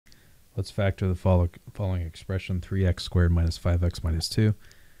Let's factor the following expression, 3x squared minus 5x minus 2.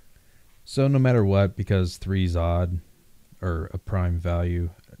 So no matter what, because 3 is odd, or a prime value,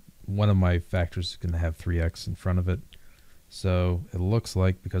 one of my factors is going to have 3x in front of it. So it looks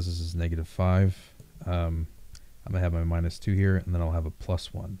like, because this is negative 5, I'm going to have my minus 2 here, and then I'll have a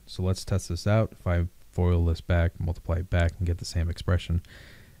plus 1. So let's test this out. If I FOIL this back, multiply it back, and get the same expression,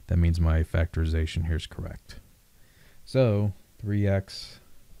 that means my factorization here is correct. So 3x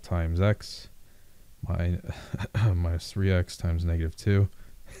times x minus 3x times negative 2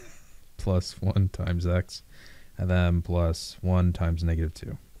 plus 1 times x, and then plus 1 times negative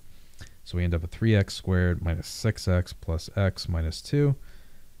 2. So we end up with 3x squared minus 6x plus x minus 2.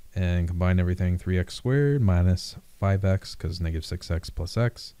 And combine everything, 3x squared minus 5x, because negative 6x plus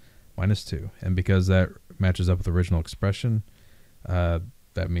x, minus 2. And because that matches up with the original expression,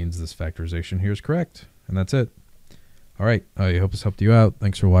 that means this factorization here is correct. And that's it. All right, I hope this helped you out.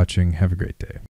 Thanks for watching. Have a great day.